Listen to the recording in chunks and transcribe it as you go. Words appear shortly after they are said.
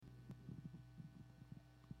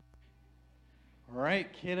All right,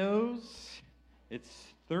 kiddos. It's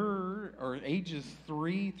third or ages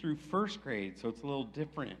 3 through first grade, so it's a little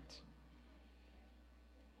different.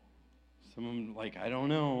 Some of them like, I don't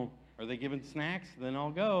know. Are they giving snacks? Then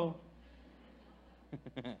I'll go.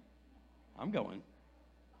 I'm going.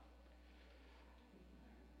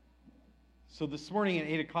 So this morning at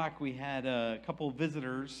 8 o'clock, we had a couple of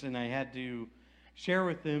visitors, and I had to share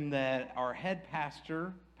with them that our head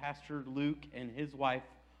pastor, Pastor Luke, and his wife,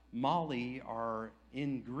 Molly, are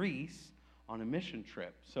in Greece on a mission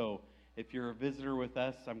trip. So if you're a visitor with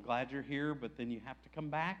us, I'm glad you're here, but then you have to come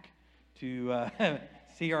back to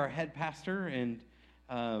see our head pastor. And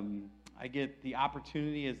I get the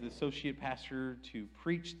opportunity as the associate pastor to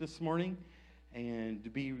preach this morning. And to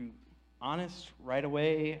be honest, right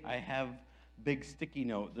away, I have big sticky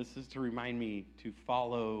note. This is to remind me to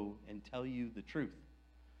follow and tell you the truth.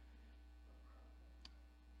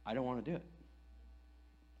 I don't want to do it.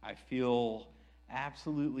 I feel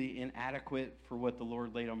absolutely inadequate for what the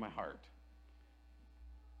Lord laid on my heart.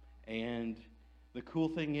 And the cool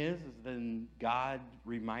thing is then God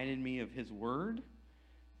reminded me of his word,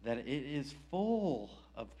 that it is full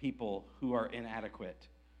of people who are inadequate.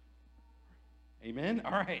 Amen?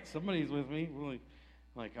 All right, somebody's with me.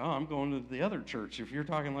 Like, oh, I'm going to the other church if you're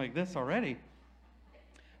talking like this already.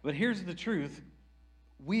 But here's the truth.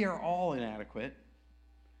 We are all inadequate,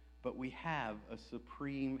 but we have a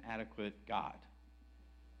supreme adequate God.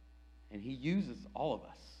 And he uses all of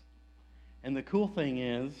us. And the cool thing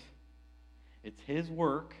is, it's his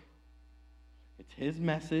work, it's his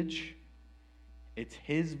message, it's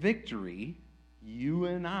his victory. You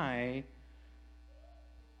and I,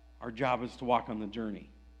 our job is to walk on the journey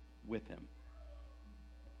with him.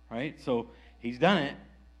 Right? So he's done it.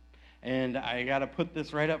 And I got to put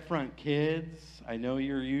this right up front. Kids, I know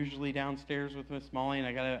you're usually downstairs with Miss Molly,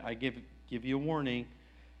 and I give you a warning.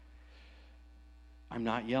 I'm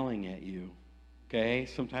not yelling at you. Okay?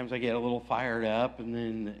 Sometimes I get a little fired up,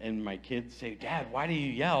 and my kids say, "Dad, why do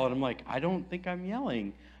you yell?" And I'm like, I don't think I'm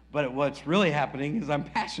yelling. But what's really happening is I'm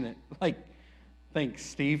passionate. Like, thanks,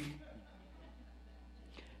 Steve.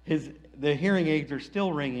 The hearing aids are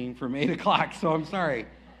still ringing from 8 o'clock, so I'm sorry.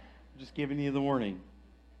 I'm just giving you the warning.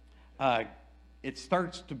 It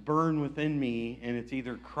starts to burn within me, and it's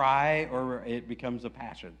either cry or it becomes a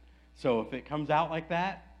passion. So if it comes out like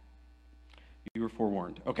that, you were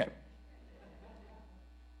forewarned. Okay.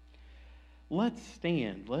 Let's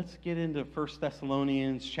stand. Let's get into 1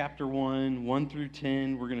 Thessalonians chapter 1, 1 through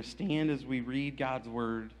 10. We're going to stand as we read God's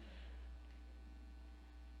word.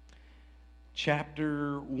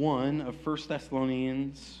 Chapter 1 of 1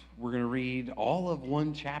 Thessalonians. We're going to read all of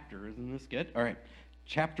one chapter. Isn't this good? All right.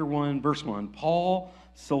 Chapter 1, verse 1. Paul,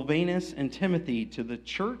 Silvanus, and Timothy to the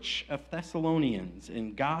church of Thessalonians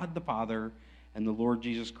in God the Father and the Lord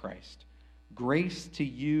Jesus Christ. Grace to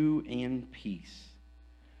you and peace.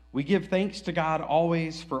 We give thanks to God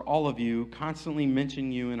always for all of you, constantly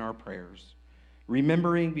mention you in our prayers,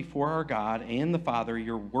 remembering before our God and the Father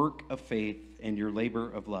your work of faith and your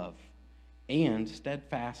labor of love, and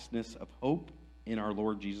steadfastness of hope in our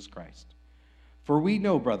Lord Jesus Christ. For we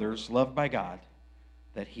know, brothers, loved by God,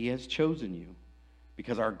 that he has chosen you,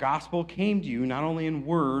 because our gospel came to you not only in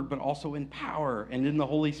word, but also in power and in the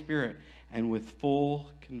Holy Spirit, and with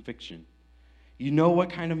full conviction. You know what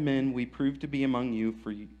kind of men we proved to be among you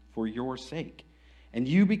for your sake. And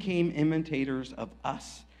you became imitators of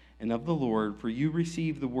us and of the Lord, for you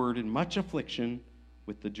received the word in much affliction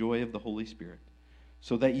with the joy of the Holy Spirit,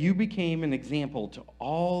 so that you became an example to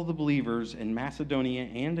all the believers in Macedonia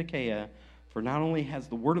and Achaia. For not only has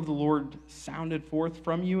the word of the Lord sounded forth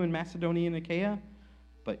from you in Macedonia and Achaia,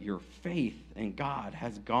 but your faith in God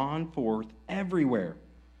has gone forth everywhere,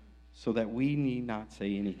 so that we need not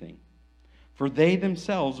say anything. For they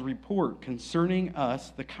themselves report concerning us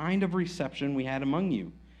the kind of reception we had among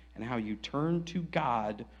you, and how you turned to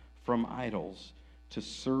God from idols to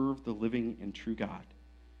serve the living and true God,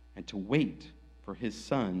 and to wait for his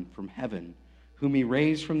Son from heaven, whom he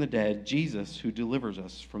raised from the dead, Jesus, who delivers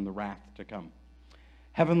us from the wrath to come.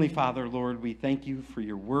 Heavenly Father, Lord, we thank you for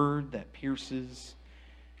your word that pierces,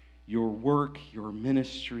 your work, your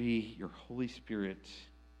ministry, your Holy Spirit,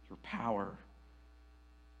 your power,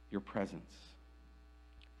 your presence.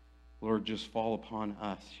 Lord, just fall upon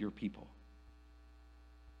us, your people.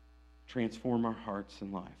 Transform our hearts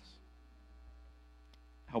and lives.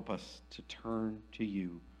 Help us to turn to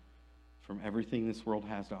you from everything this world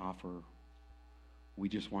has to offer. We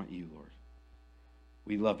just want you, Lord.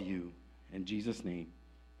 We love you. In Jesus' name,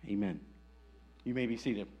 amen. You may be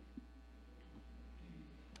seated.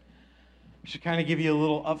 I should kind of give you a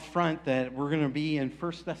little upfront that we're going to be in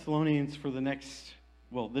 1 Thessalonians for the next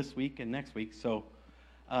well, this week and next week. So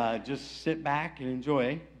just sit back and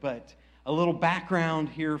enjoy. But a little background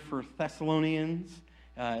here for Thessalonians.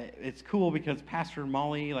 It's cool because Pastor and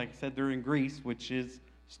Molly, like I said, they're in Greece, which is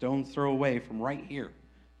stone's throw away from right here,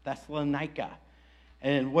 Thessalonica.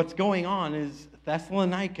 And what's going on is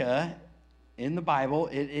Thessalonica, in the Bible,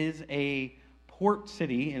 it is a port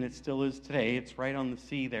city, and it still is today. It's right on the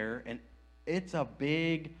sea there, and it's a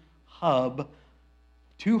big hub,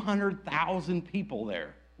 200,000 people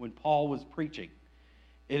there when Paul was preaching.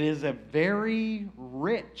 It is a very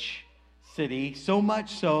rich city, so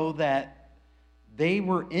much so that they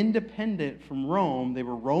were independent from Rome. They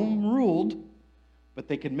were Rome ruled, but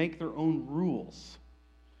they could make their own rules.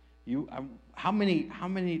 How many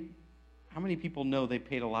people know they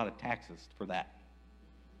paid a lot of taxes for that?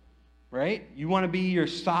 Right? You want to be your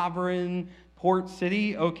sovereign port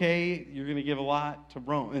city? Okay, you're going to give a lot to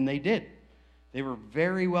Rome. And they did. They were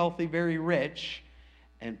very wealthy, very rich.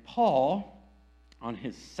 And Paul, on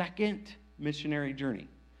his second missionary journey,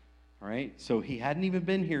 all right, so he hadn't even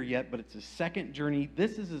been here yet, but it's his second journey.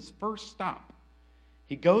 This is his first stop.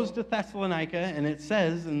 He goes to Thessalonica, and it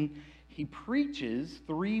says, and he preaches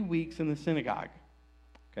 3 weeks in the synagogue,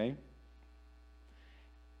 okay?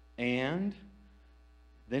 And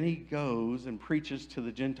then he goes and preaches to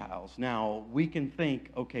the Gentiles. Now, we can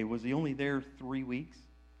think, okay, was he only there 3 weeks?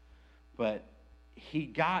 But he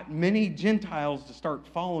got many Gentiles to start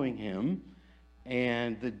following him,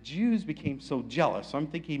 and the Jews became so jealous. I'm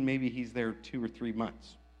thinking maybe he's there 2 or 3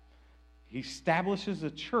 months. He establishes a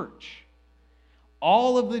church.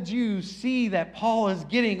 All of the Jews see that Paul is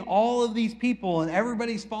getting all of these people, and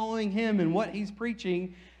everybody's following him and what he's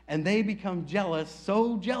preaching, and they become jealous,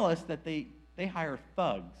 so jealous that they hire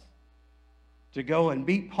thugs to go and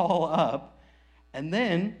beat Paul up. And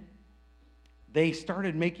then they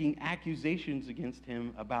started making accusations against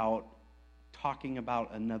him about talking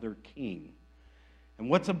about another king. And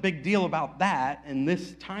what's a big deal about that in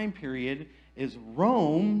this time period is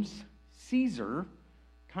Rome's Caesar,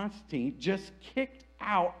 Constantine, just kicked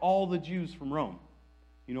out all the Jews from Rome.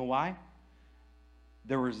 You know why?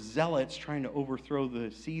 There were zealots trying to overthrow the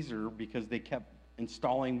Caesar because they kept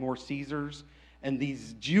installing more Caesars. And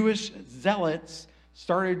these Jewish zealots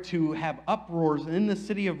started to have uproars in the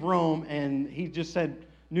city of Rome, and he just said,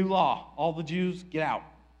 new law, all the Jews, get out.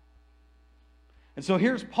 And so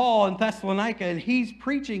here's Paul in Thessalonica, and he's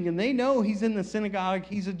preaching, and they know he's in the synagogue.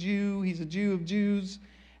 He's a Jew of Jews.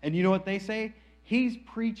 And you know what they say? He's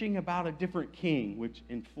preaching about a different king, which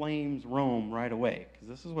inflames Rome right away. Because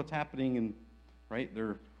this is what's happening in, right,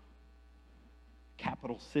 their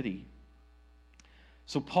capital city.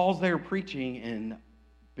 So Paul's there preaching in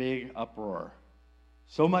big uproar.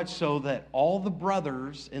 So much so that all the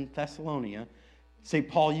brothers in Thessalonica say,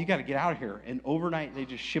 Paul, you got to get out of here. And overnight, they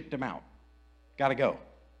just shipped him out. Got to go.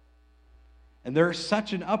 And there's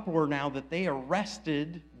such an uproar now that they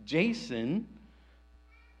arrested Jason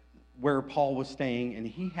where Paul was staying, and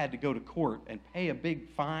he had to go to court and pay a big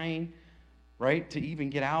fine, right, to even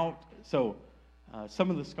get out. So some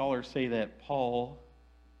of the scholars say that Paul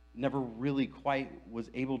never really quite was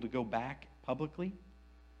able to go back publicly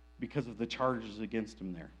because of the charges against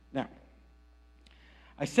him there. Now,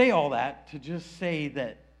 I say all that to just say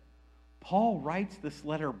that Paul writes this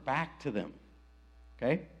letter back to them,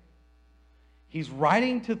 okay? He's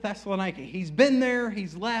writing to Thessalonica. He's been there,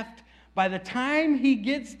 he's left. By the time he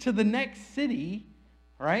gets to the next city,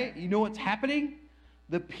 right, you know what's happening?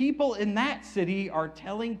 The people in that city are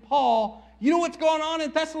telling Paul, you know what's going on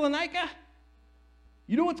in Thessalonica?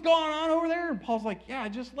 You know what's going on over there? And Paul's like, yeah, I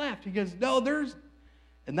just left. He goes, no, there's...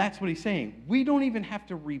 And that's what he's saying. We don't even have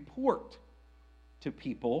to report to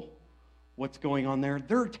people what's going on there.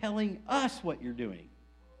 They're telling us what you're doing.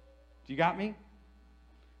 Do you got me?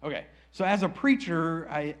 Okay. So as a preacher,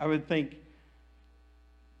 I would think,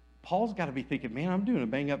 Paul's got to be thinking, man, I'm doing a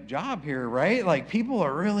bang-up job here, right? Like, people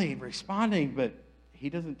are really responding, but he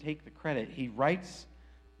doesn't take the credit. He writes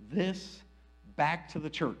this back to the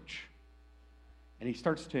church, and he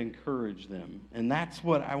starts to encourage them. And that's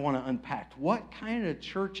what I want to unpack. What kind of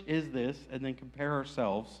church is this? And then compare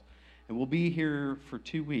ourselves. And we'll be here for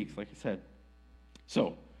 2 weeks, like I said.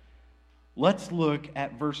 So, let's look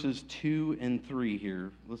at verses 2 and 3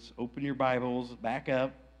 here. Let's open your Bibles, back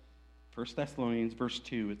up. 1 Thessalonians, verse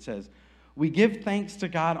 2, it says, we give thanks to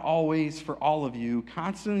God always for all of you,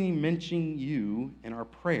 constantly mentioning you in our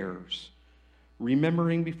prayers,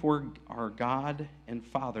 remembering before our God and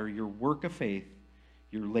Father your work of faith,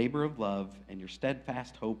 your labor of love, and your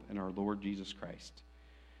steadfast hope in our Lord Jesus Christ.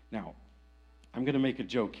 Now, I'm going to make a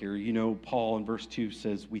joke here. You know, Paul in verse 2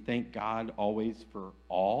 says, we thank God always for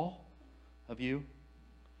all of you.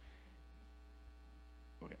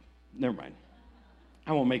 Never mind.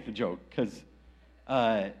 I won't make the joke, because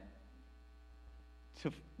to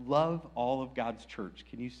love all of God's church,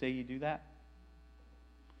 can you say you do that?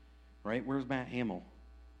 Right? Where's Matt Hamill?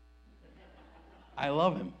 I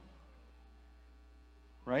love him.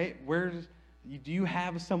 Right? Do you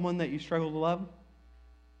have someone that you struggle to love?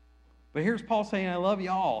 But here's Paul saying, I love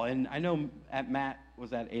y'all. And I know Matt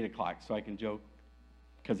was at 8 o'clock, so I can joke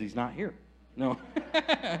because he's not here. No.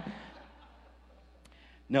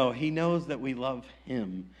 No, he knows that we love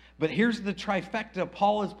him. But here's the trifecta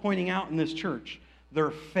Paul is pointing out in this church: their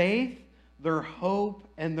faith, their hope,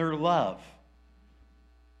 and their love.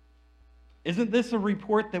 Isn't this a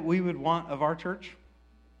report that we would want of our church?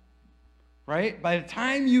 Right? By the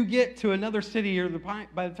time you get to another city, or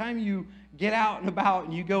by the time you get out and about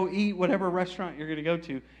and you go eat whatever restaurant you're going to go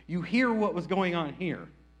to, you hear what was going on here.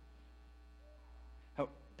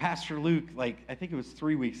 Pastor Luke, I think it was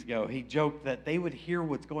 3 weeks ago, he joked that they would hear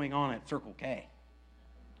what's going on at Circle K.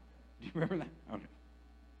 Do you remember that? Okay.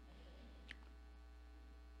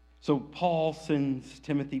 So Paul sends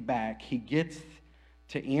Timothy back. He gets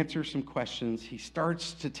to answer some questions. He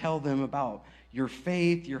starts to tell them about your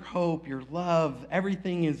faith, your hope, your love.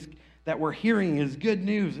 Everything that we're hearing is good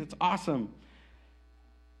news. It's awesome.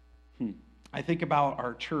 I think about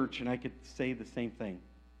our church, and I could say the same thing.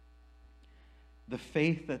 The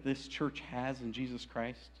faith that this church has in Jesus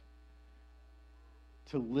Christ,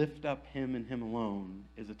 to lift up him and him alone,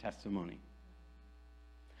 is a testimony.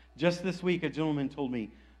 Just this week, a gentleman told me,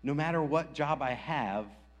 no matter what job I have,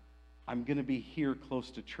 I'm going to be here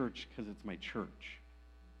close to church because it's my church.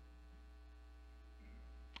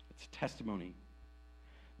 It's a testimony.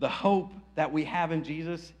 The hope that we have in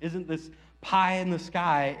Jesus isn't this pie in the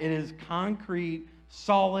sky. It is concrete,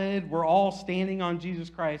 solid. We're all standing on Jesus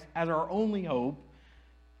Christ as our only hope,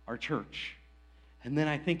 our church. And then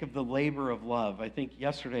I think of the labor of love. I think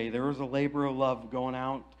yesterday there was a labor of love going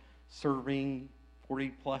out, serving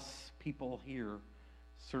 40-plus people here,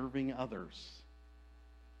 serving others.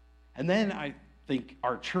 And then I think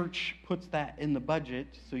our church puts that in the budget,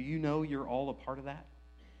 so you know you're all a part of that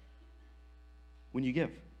when you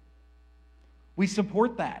give. We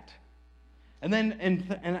support that. And then,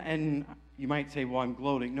 and you might say, well, I'm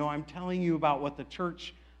gloating. No, I'm telling you about what the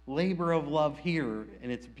church labor of love here,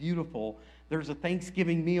 and it's beautiful. There's a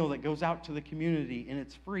Thanksgiving meal that goes out to the community, and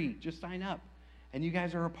it's free. Just sign up. And you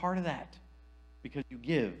guys are a part of that because you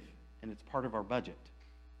give, and it's part of our budget.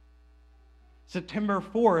 September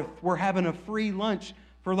 4th, we're having a free lunch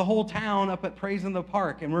for the whole town up at Praise in the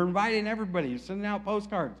Park, and we're inviting everybody, sending out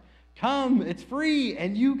postcards. Come, it's free,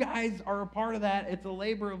 and you guys are a part of that. It's a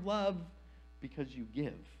labor of love because you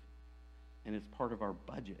give, and it's part of our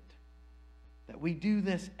budget. That we do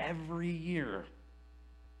this every year.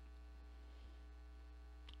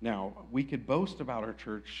 Now, we could boast about our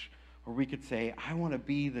church, or we could say, I want to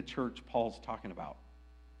be the church Paul's talking about.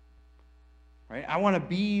 Right? I want to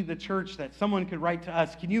be the church that someone could write to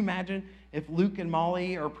us. Can you imagine if Luke and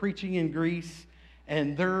Molly are preaching in Greece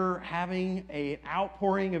and they're having an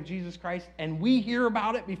outpouring of Jesus Christ and we hear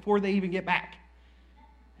about it before they even get back?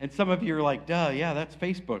 And some of you are like, duh, yeah, that's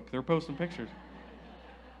Facebook. They're posting pictures.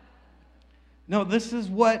 No, this is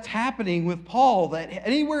what's happening with Paul, that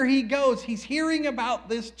anywhere he goes, he's hearing about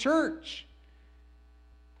this church.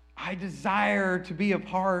 I desire to be a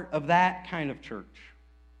part of that kind of church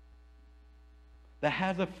that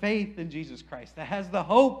has a faith in Jesus Christ, that has the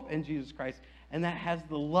hope in Jesus Christ, and that has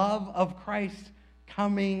the love of Christ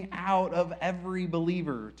coming out of every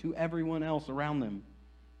believer to everyone else around them.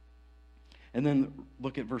 And then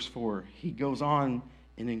look at verse 4. He goes on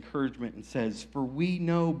in encouragement and says, for we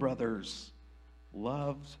know, brothers,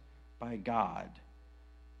 loved by God,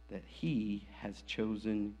 that he has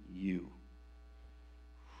chosen you.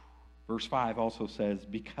 Verse 5 also says,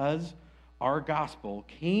 because our gospel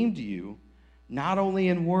came to you not only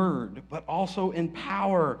in word, but also in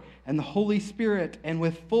power and the Holy Spirit and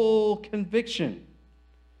with full conviction.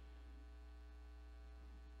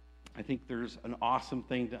 I think there's an awesome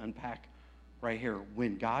thing to unpack right here.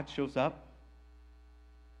 When God shows up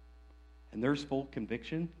and there's full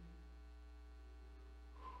conviction,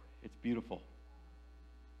 it's beautiful.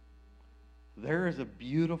 There is a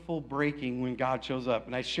beautiful breaking when God shows up.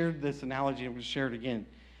 And I shared this analogy, I'm going to share it again.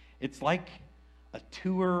 It's like a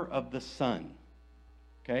tour of the sun.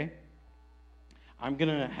 Okay? I'm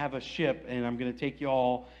going to have a ship, and I'm going to take you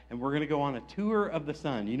all, and we're going to go on a tour of the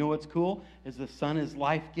sun. You know what's cool? Is the sun is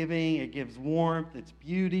life-giving. It gives warmth. It's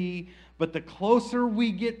beauty. But the closer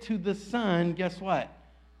we get to the sun, guess what?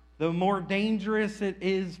 The more dangerous it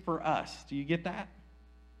is for us. Do you get that?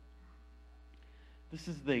 This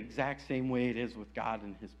is the exact same way it is with God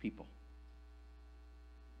and his people.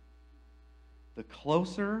 The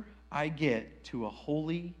closer I get to a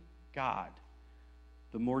holy God,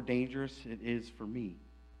 the more dangerous it is for me,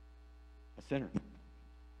 a sinner.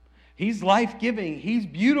 He's life-giving, He's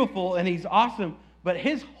beautiful, and He's awesome, but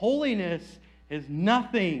His holiness is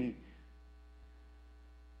nothing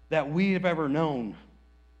that we have ever known.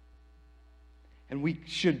 And we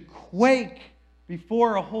should quake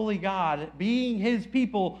before a holy God, being His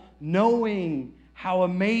people, knowing how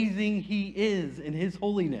amazing He is in His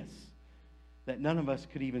holiness, that none of us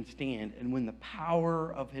could even stand. And when the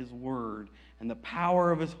power of His Word and the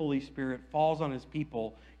power of His Holy Spirit falls on His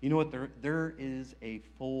people, you know what? There is a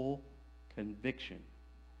full conviction.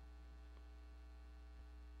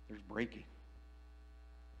 There's breaking.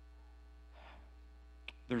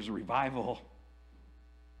 There's revival.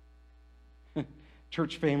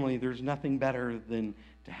 Church family, there's nothing better than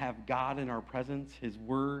to have God in our presence, His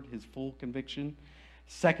Word, His full conviction.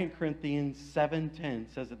 2 Corinthians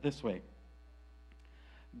 7:10 says it this way.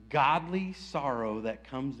 Godly sorrow that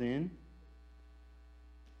comes in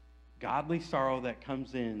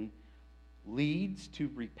leads to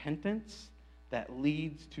repentance that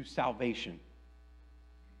leads to salvation.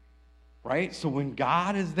 Right? So when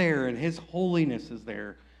God is there and His holiness is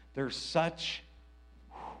there, there's such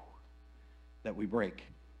that we break.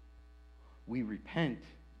 We repent.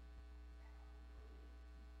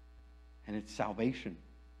 And it's salvation.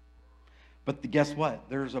 But guess what?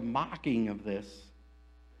 There's a mocking of this.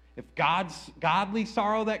 If God's godly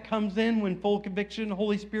sorrow that comes in when full conviction,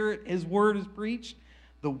 Holy Spirit, His Word is preached,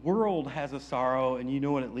 the world has a sorrow, and you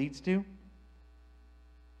know what it leads to?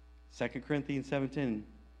 2 Corinthians 7:10,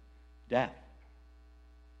 death.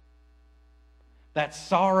 That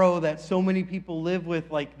sorrow that so many people live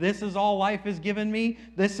with, like, this is all life has given me,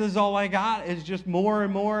 this is all I got, is just more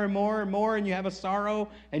and more and more and more, and you have a sorrow,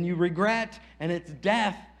 and you regret, and it's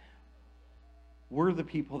death. We're the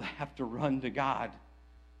people that have to run to God.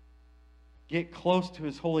 Get close to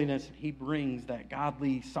His holiness, and He brings that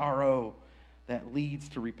godly sorrow that leads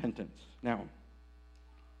to repentance. Now,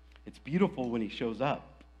 it's beautiful when He shows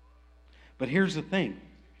up. But here's the thing.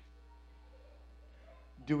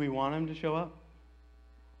 Do we want Him to show up?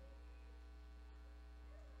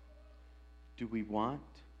 Do we want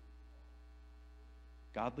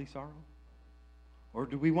godly sorrow? Or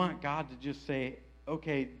do we want God to just say,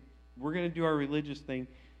 okay, we're going to do our religious thing.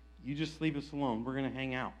 You just leave us alone. We're going to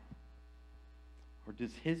hang out. Or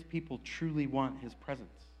does His people truly want His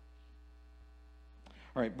presence?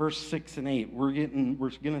 All right, verse 6 and 8. We're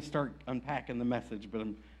going to start unpacking the message, but I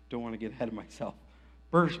don't want to get ahead of myself.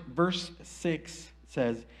 Verse 6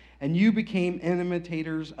 says, and you became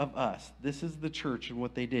imitators of us. This is the church and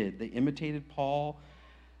what they did. They imitated Paul,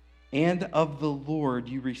 and of the Lord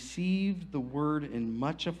you received the word in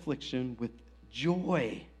much affliction with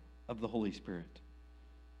joy of the Holy Spirit.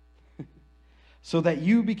 So that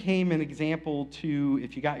you became an example to,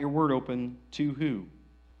 if you got your word open, to who?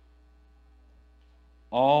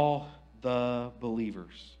 All the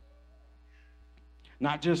believers.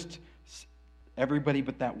 Not just everybody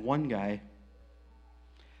but that one guy.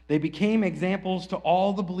 They became examples to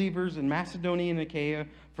all the believers in Macedonia and Achaia,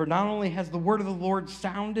 for not only has the word of the Lord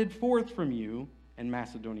sounded forth from you in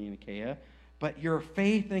Macedonia and Achaia, but your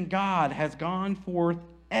faith in God has gone forth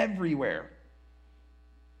everywhere.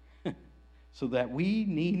 So that we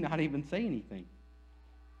need not even say anything.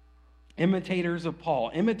 Imitators of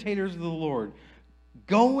Paul, imitators of the Lord,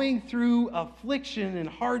 going through affliction and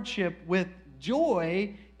hardship with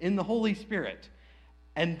joy in the Holy Spirit.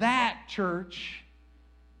 And that, church,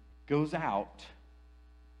 goes out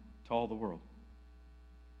to all the world.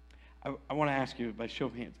 I want to ask you, by show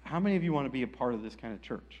of hands, how many of you want to be a part of this kind of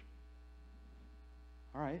church?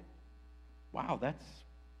 All right. Wow, that's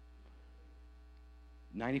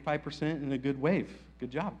 95% in a good wave.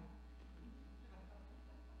 Good job.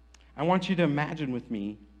 I want you to imagine with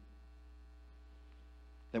me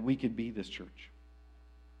that we could be this church.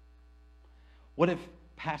 What if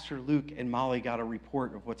Pastor Luke and Molly got a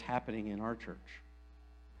report of what's happening in our church?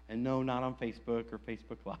 And no, not on Facebook or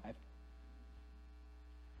Facebook Live.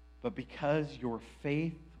 But because your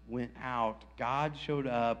faith went out, God showed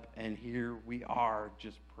up, and here we are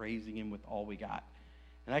just praising Him with all we got.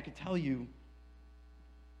 And I can tell you,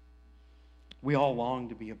 we all long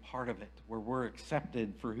to be a part of it, where we're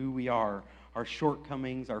accepted for who we are, our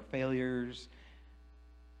shortcomings, our failures,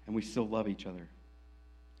 and we still love each other.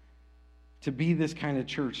 To be this kind of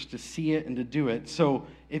church, to see it and to do it. So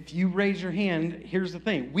if you raise your hand, here's the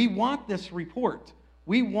thing. We want this report.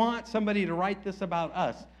 We want somebody to write this about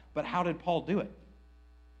us. But how did Paul do it?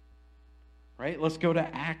 Right? Let's go to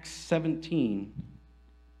Acts 17.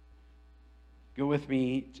 Go with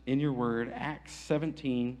me in your word, Acts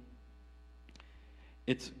 17.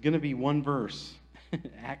 It's going to be one verse,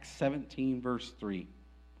 Acts 17, verse 3.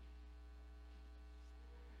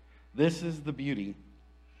 This is the beauty.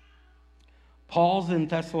 Paul's in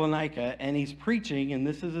Thessalonica, and he's preaching, and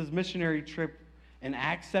this is his missionary trip in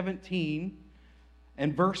Acts 17.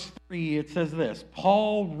 And verse 3, it says this: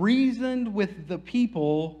 Paul reasoned with the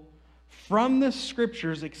people from the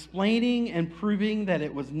Scriptures, explaining and proving that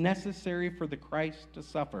it was necessary for the Christ to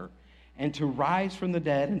suffer and to rise from the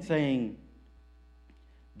dead, and saying,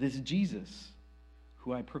 this Jesus,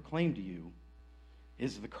 who I proclaim to you,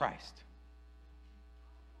 is the Christ.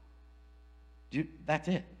 That's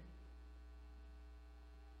it.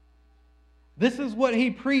 This is what he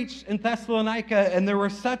preached in Thessalonica, and there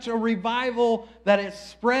was such a revival that it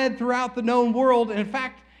spread throughout the known world. And in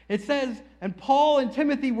fact, it says, and Paul and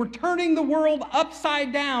Timothy were turning the world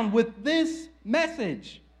upside down with this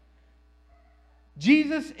message.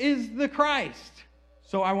 Jesus is the Christ.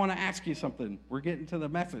 So I want to ask you something. We're getting to the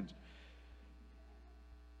message.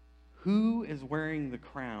 Who is wearing the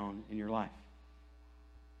crown in your life?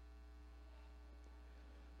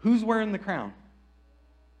 Who's wearing the crown?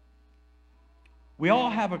 We all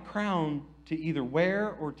have a crown to either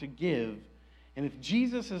wear or to give. And if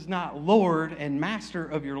Jesus is not Lord and Master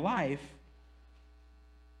of your life,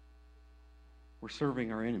 we're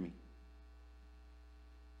serving our enemy.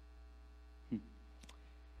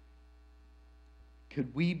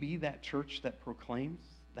 Could we be that church that proclaims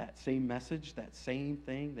that same message, that same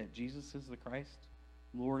thing, that Jesus is the Christ,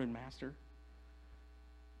 Lord and Master?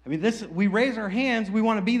 I mean, we raise our hands, we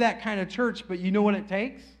want to be that kind of church, but you know what it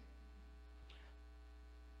takes?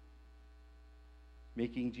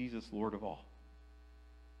 Making Jesus Lord of all.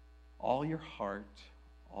 All your heart,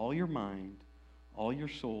 all your mind, all your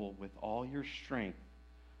soul, with all your strength,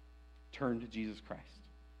 turn to Jesus Christ.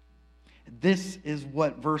 This is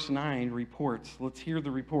what verse 9 reports. Let's hear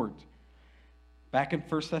the report. Back in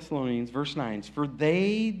 1 Thessalonians, verse 9. For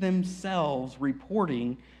they themselves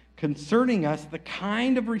reporting concerning us the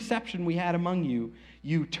kind of reception we had among you,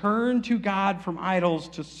 you turned to God from idols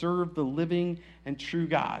to serve the living and true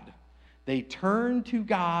God. They turned to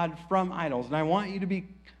God from idols. And I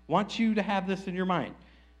want you to have this in your mind.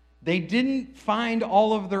 They didn't find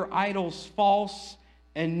all of their idols false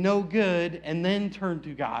and no good and then turn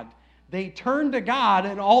to God. They turned to God,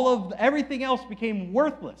 and everything else became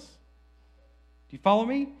worthless. Do you follow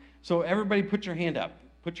me? So everybody put your hand up.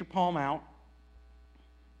 Put your palm out.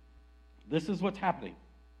 This is what's happening.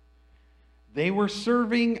 They were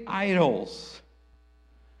serving idols.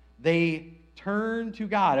 They turned to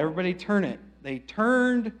God. Everybody turn it. They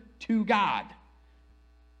turned to God.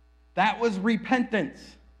 That was repentance.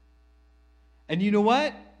 And you know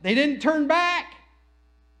what? They didn't turn back.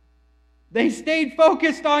 They stayed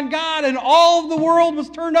focused on God, and all of the world was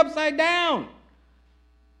turned upside down.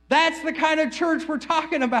 That's the kind of church we're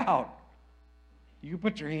talking about. You can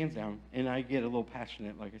put your hands down, and I get a little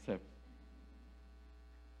passionate, like I said.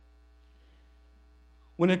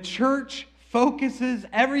 When a church focuses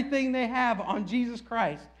everything they have on Jesus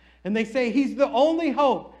Christ, and they say He's the only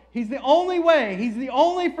hope, He's the only way, He's the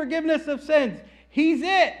only forgiveness of sins, He's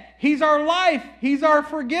it, He's our life, He's our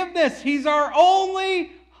forgiveness, He's our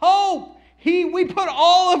only hope. We put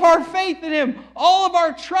all of our faith in Him, all of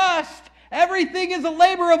our trust. Everything is a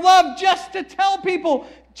labor of love just to tell people,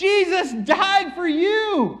 Jesus died for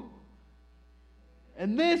you.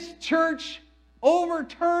 And this church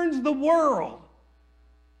overturns the world.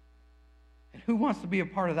 And who wants to be a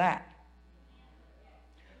part of that?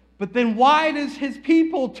 But then why does His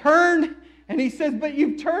people turn? And He says, but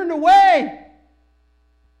you've turned away.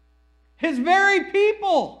 His very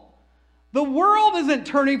people. The world isn't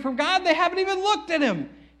turning from God. They haven't even looked at Him.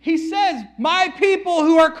 He says, my people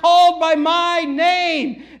who are called by my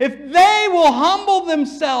name, if they will humble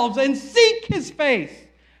themselves and seek His face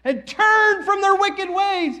and turn from their wicked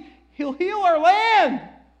ways, He'll heal our land.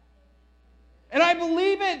 And I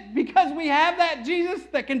believe it because we have that Jesus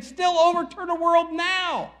that can still overturn a world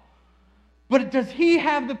now. But does He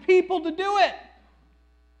have the people to do it?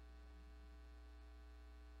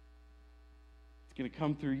 It's going to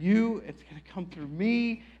come through you. It's going to come through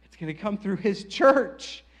me. It's going to come through His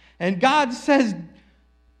church. And God says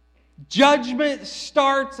judgment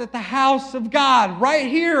starts at the house of God. Right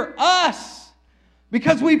here, us.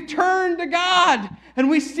 Because we've turned to God and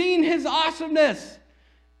we've seen His awesomeness.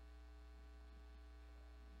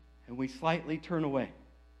 And we slightly turn away.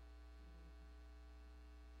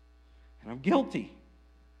 And I'm guilty.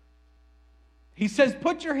 He says,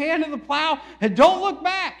 put your hand to the plow and don't look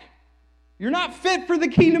back. You're not fit for the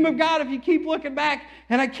kingdom of God if you keep looking back.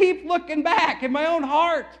 And I keep looking back in my own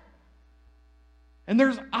heart. And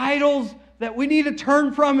there's idols that we need to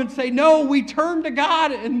turn from and say, no, we turn to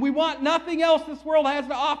God and we want nothing else this world has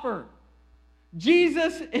to offer.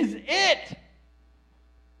 Jesus is it.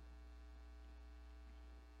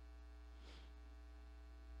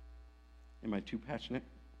 Am I too passionate?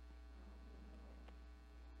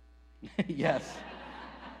 Yes.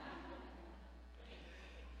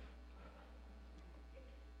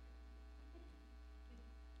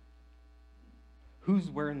 Who's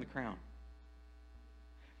wearing the crown?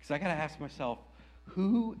 Because I got to ask myself,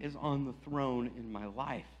 who is on the throne in my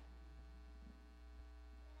life?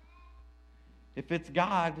 If it's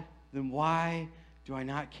God, then why do I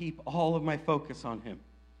not keep all of my focus on him?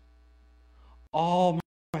 All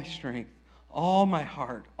my strength, all my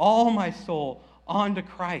heart, all my soul onto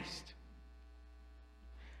Christ.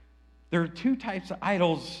 There are two types of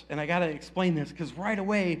idols, and I got to explain this because right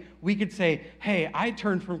away we could say, hey, I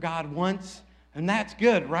turned from God once, and that's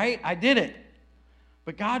good, right? I did it.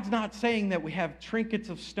 But God's not saying that we have trinkets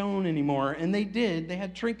of stone anymore, and they did. They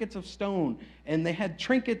had trinkets of stone, and they had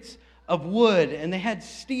trinkets of wood, and they had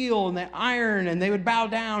steel and that iron, and they would bow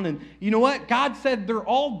down. And you know what? God said they're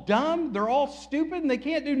all dumb, they're all stupid, and they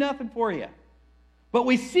can't do nothing for you. But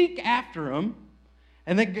we seek after them,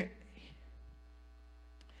 and then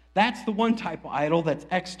that's the one type of idol that's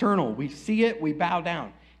external. We see it, we bow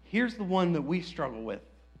down. Here's the one that we struggle with.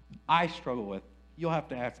 I struggle with. You'll have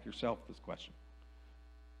to ask yourself this question.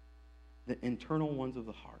 The internal ones of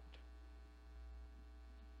the heart.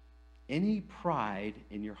 Any pride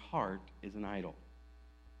in your heart is an idol.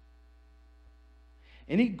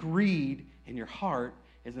 Any greed in your heart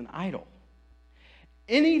is an idol.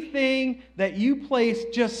 Anything that you place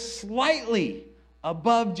just slightly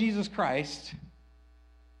above Jesus Christ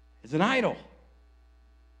is an idol.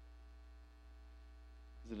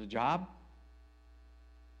 Is it a job?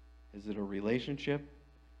 Is it a relationship?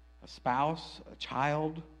 A spouse? A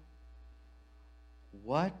child?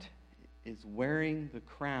 What is wearing the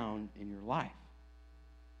crown in your life?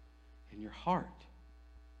 In your heart?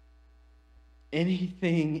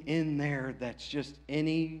 Anything in there that's just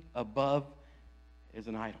any above is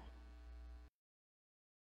an idol.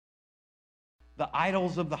 The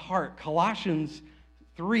idols of the heart. Colossians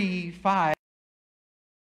 3:5.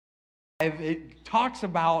 It talks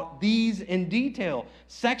about these in detail.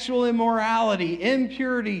 Sexual immorality,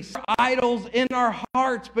 impurity, idols in our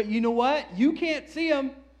hearts. But you know what? You can't see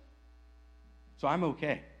them. So I'm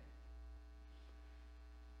okay.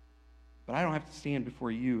 But I don't have to stand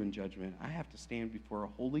before you in judgment. I have to stand before a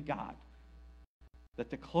holy God.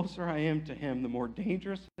 That the closer I am to him, the more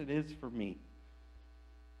dangerous it is for me.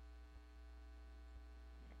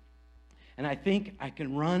 And I think I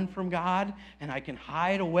can run from God, and I can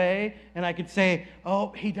hide away, and I can say,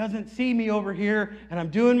 oh, he doesn't see me over here, and I'm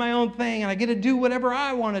doing my own thing, and I get to do whatever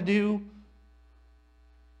I want to do.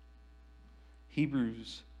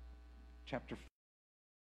 Hebrews chapter 4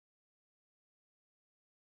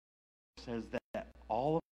 says that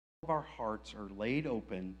all of our hearts are laid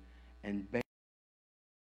open and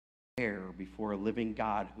bare before a living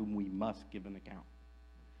God whom we must give an account.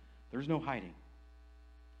 There's no hiding.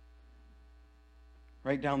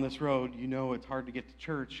 Right down this road, you know it's hard to get to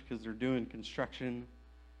church because they're doing construction,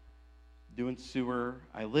 doing sewer.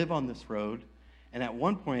 I live on this road, and at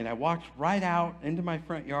one point I walked right out into my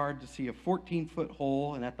front yard to see a 14-foot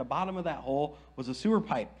hole, and at the bottom of that hole was a sewer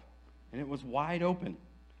pipe, and it was wide open.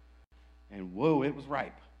 And whoa, it was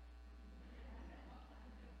ripe.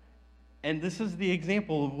 And this is the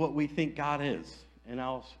example of what we think God is, and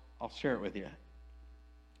I'll share it with you.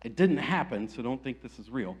 It didn't happen, so don't think this is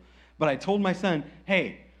real. But I told my son,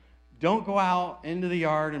 hey, don't go out into the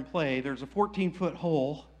yard and play. There's a 14-foot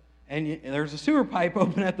hole, and there's a sewer pipe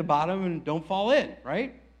open at the bottom, and don't fall in,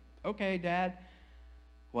 right? Okay, Dad.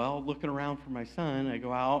 Well, looking around for my son, I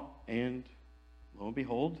go out, and lo and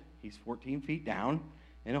behold, he's 14 feet down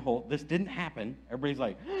in a hole. This didn't happen. Everybody's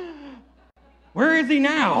like, where is he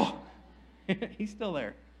now? He's still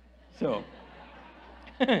there. So...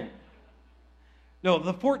 No,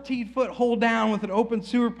 the 14-foot hole down with an open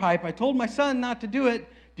sewer pipe. I told my son not to do it.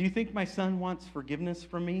 Do you think my son wants forgiveness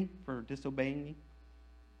from me for disobeying me?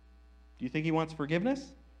 Do you think he wants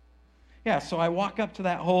forgiveness? Yeah, so I walk up to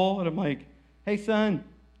that hole, and I'm like, hey, son,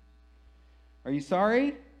 are you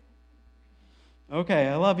sorry? Okay,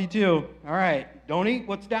 I love you too. All right, don't eat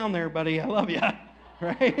what's down there, buddy. I love you.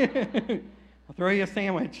 Right? I'll throw you a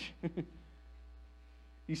sandwich.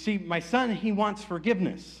 You see, my son, he wants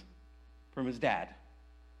forgiveness from his dad.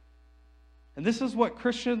 And this is what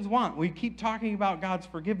Christians want. We keep talking about God's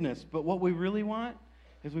forgiveness, but what we really want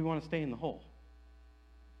is we want to stay in the hole.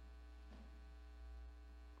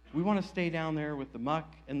 We want to stay down there with the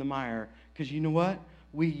muck and the mire, because you know what?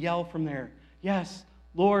 we yell from there, yes,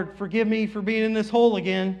 Lord, forgive me for being in this hole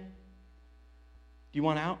again. Do you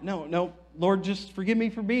want out? No, Lord, just forgive me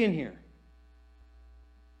for being here.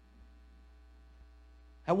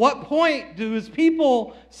 At what point do his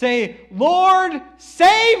people say, Lord,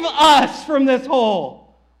 save us from this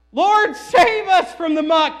hole? Lord, save us from the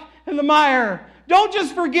muck and the mire. Don't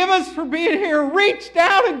just forgive us for being here. Reach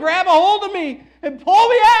down and grab a hold of me and pull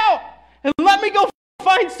me out. And let me go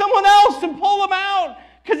find someone else and pull them out.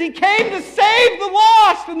 Because he came to save the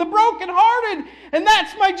lost and the brokenhearted. And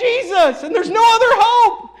that's my Jesus. And there's no other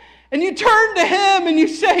hope. And you turn to him and you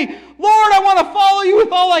say, Lord, I want to follow you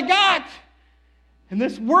with all I got. And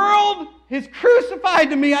this world is crucified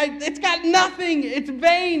to me. It's got nothing. It's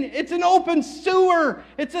vain. It's an open sewer.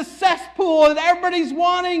 It's a cesspool. And everybody's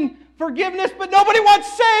wanting forgiveness, but nobody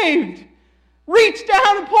wants saved. Reach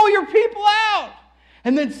down and pull your people out.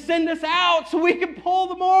 And then send us out so we can pull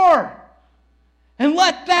them more. And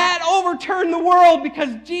let that overturn the world,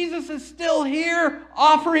 because Jesus is still here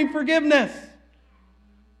offering forgiveness.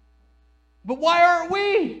 But why aren't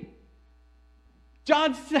we?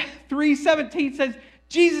 John 3:17 says,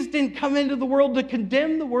 Jesus didn't come into the world to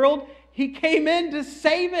condemn the world. He came in to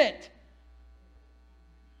save it.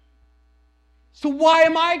 So why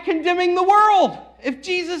am I condemning the world? If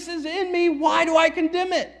Jesus is in me, why do I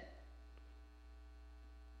condemn it?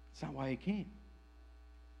 That's not why he came.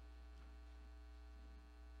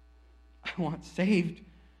 I want saved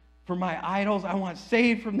from my idols. I want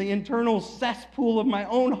saved from the internal cesspool of my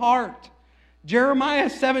own heart. Jeremiah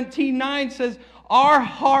 17:9 says, our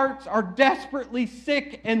hearts are desperately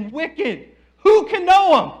sick and wicked. Who can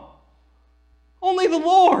know them? Only the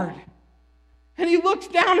Lord. And he looks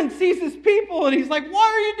down and sees his people and he's like,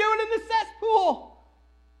 what are you doing in the cesspool?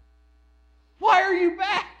 Why are you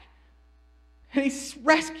back? And he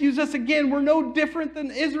rescues us again. We're no different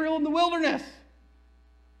than Israel in the wilderness.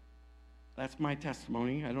 That's my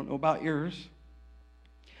testimony. I don't know about yours.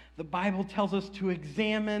 The Bible tells us to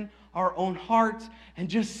examine our own hearts and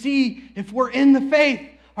just see if we're in the faith.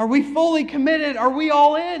 Are we fully committed? Are we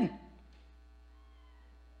all in?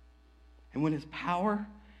 And when his power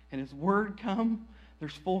and his word come,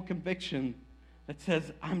 there's full conviction that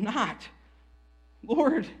says, I'm not.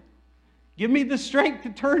 Lord, give me the strength to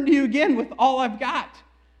turn to you again with all I've got.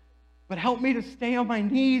 But help me to stay on my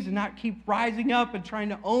knees and not keep rising up and trying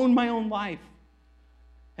to own my own life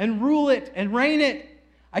and rule it and reign it.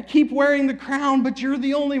 I keep wearing the crown, but you're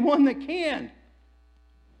the only one that can.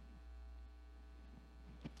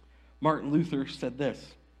 Martin Luther said this,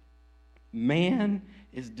 man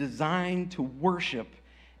is designed to worship,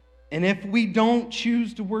 and if we don't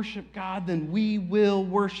choose to worship God, then we will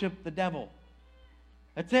worship the devil.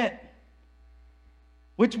 That's it.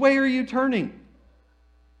 Which way are you turning?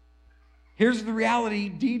 Here's the reality.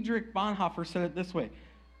 Dietrich Bonhoeffer said it this way.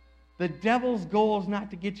 The devil's goal is not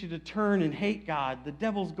to get you to turn and hate God. The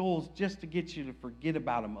devil's goal is just to get you to forget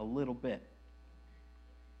about him a little bit.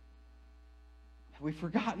 Have we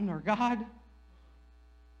forgotten our God?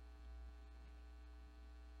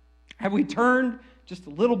 Have we turned just a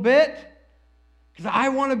little bit? Because I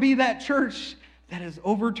want to be that church that is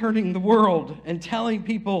overturning the world and telling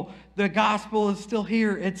people the gospel is still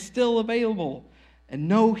here. It's still available. And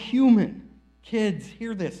no human, kids,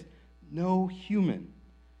 hear this, no human,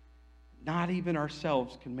 not even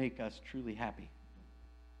ourselves, can make us truly happy.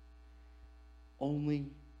 Only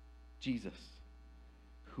Jesus,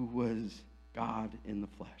 who was God in the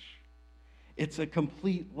flesh. It's a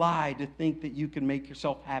complete lie to think that you can make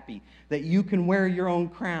yourself happy, that you can wear your own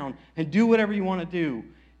crown and do whatever you want to do.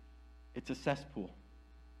 It's a cesspool.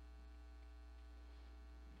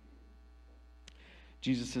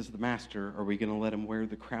 Jesus is the master. Are we going to let him wear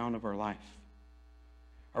the crown of our life?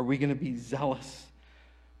 Are we going to be zealous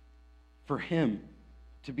for him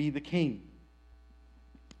to be the king?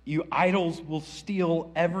 You idols will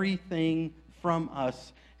steal everything from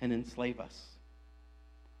us and enslave us.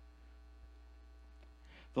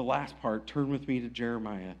 The last part, turn with me to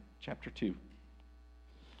Jeremiah chapter 2.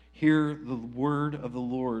 Hear the word of the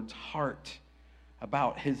Lord's heart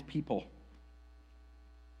about his people.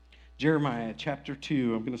 Jeremiah chapter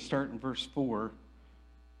 2, I'm going to start in verse 4.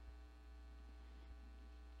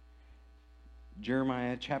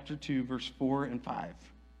 Jeremiah chapter 2, verse 4 and 5.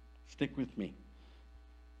 Stick with me.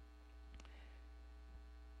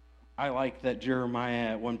 I like that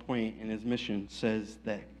Jeremiah at one point in his mission says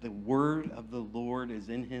that the word of the Lord is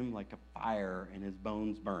in him like a fire and his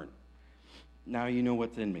bones burn. Now you know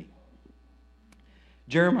what's in me.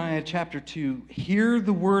 Jeremiah chapter 2, hear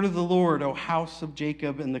the word of the Lord, O house of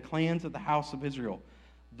Jacob, and the clans of the house of Israel.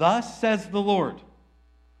 Thus says the Lord,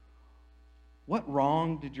 what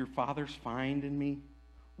wrong did your fathers find in me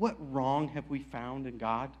What wrong have we found in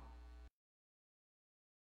God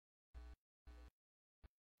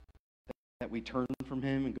that we turn from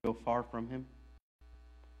him and go far from him?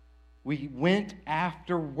 We went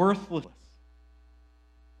after worthlessness.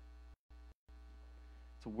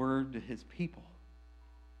 It's a word to his people.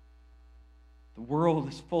 The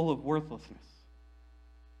world is full of worthlessness.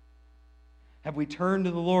 Have we turned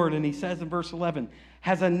to the Lord? And he says in verse 11,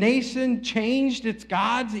 has a nation changed its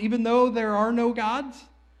gods even though there are no gods?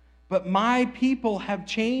 But my people have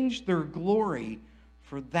changed their glory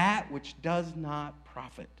for that which does not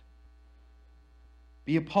profit.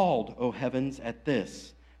 Be appalled, O heavens, at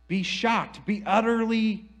this. Be shocked, be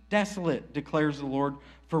utterly desolate, declares the Lord,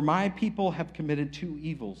 for my people have committed two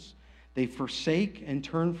evils. They forsake and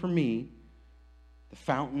turn from me, the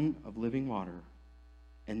fountain of living water,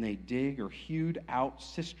 and they dig or hewed out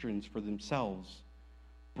cisterns for themselves,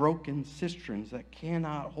 broken cisterns that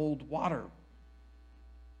cannot hold water.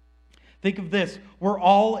 Think of this. We're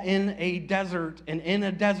all in a desert, and in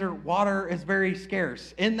a desert, water is very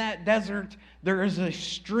scarce. In that desert, there is a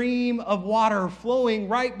stream of water flowing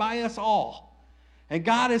right by us all. And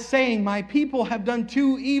God is saying, my people have done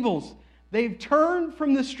two evils. They've turned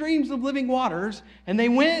from the streams of living waters, and they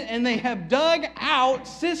went and they have dug out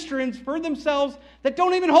cisterns for themselves that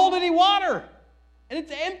don't even hold any water. And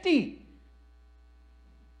it's empty.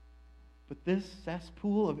 But this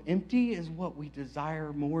cesspool of empty is what we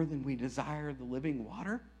desire more than we desire the living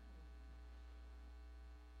water.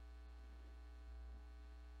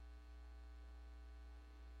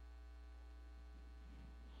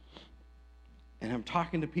 And I'm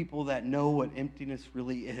talking to people that know what emptiness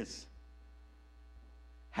really is.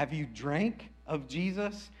 Have you drank of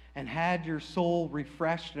Jesus and had your soul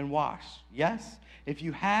refreshed and washed? Yes? If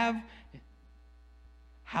you have,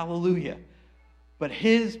 hallelujah. But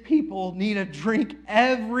his people need a drink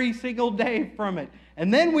every single day from it.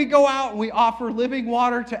 And then we go out and we offer living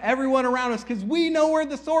water to everyone around us because we know where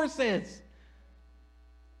the source is.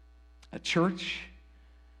 A church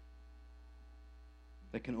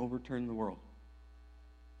that can overturn the world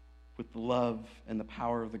with the love and the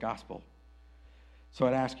power of the gospel. So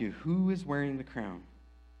I'd ask you, who is wearing the crown?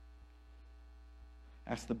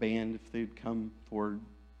 Ask the band if they'd come forward.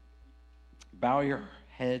 Bow your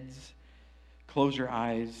heads. Close your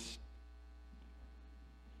eyes.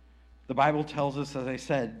 The Bible tells us, as I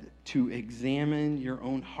said, to examine your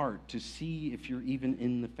own heart, to see if you're even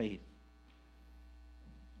in the faith.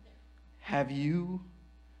 Have you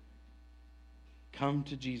come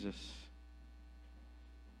to Jesus?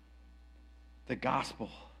 The gospel.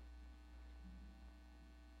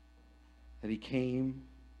 That he came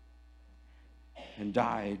and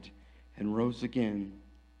died and rose again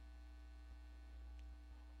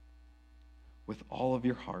with all of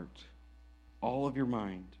your heart, all of your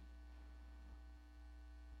mind,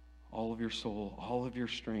 all of your soul, all of your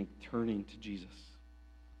strength, turning to Jesus.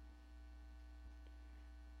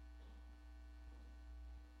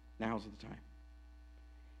 Now's the time.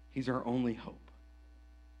 He's our only hope.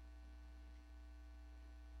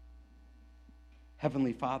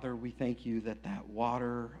 Heavenly Father, we thank you that that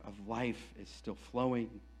water of life is still flowing.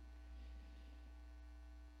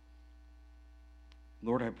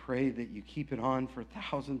 Lord, I pray that you keep it on for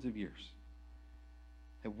thousands of years.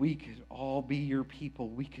 That we could all be your people.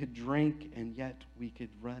 We could drink and yet we could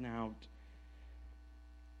run out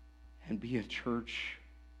and be a church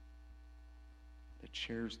that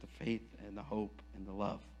shares the faith and the hope and the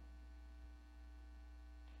love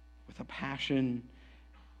with a passion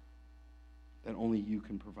that only you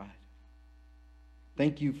can provide.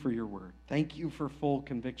 Thank you for your word. Thank you for full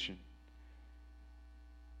conviction.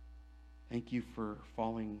 Thank you for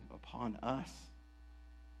falling upon us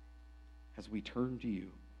as we turn to you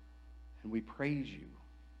and we praise you.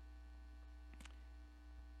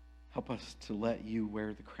 Help us to let you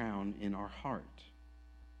wear the crown in our heart,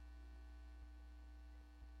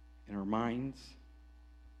 in our minds,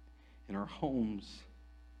 in our homes,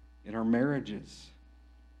 in our marriages,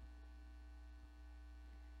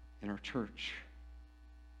 in our church,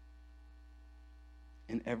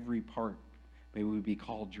 in every part. May we be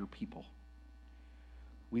called your people.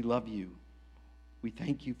 We love you. We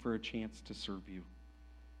thank you for a chance to serve you.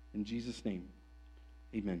 In Jesus' name,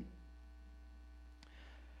 amen.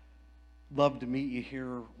 Love to meet you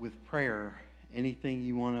here with prayer. Anything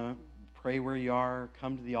you want to pray where you are,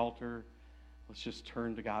 come to the altar. Let's just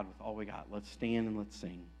turn to God with all we got. Let's stand and let's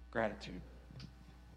sing. Gratitude.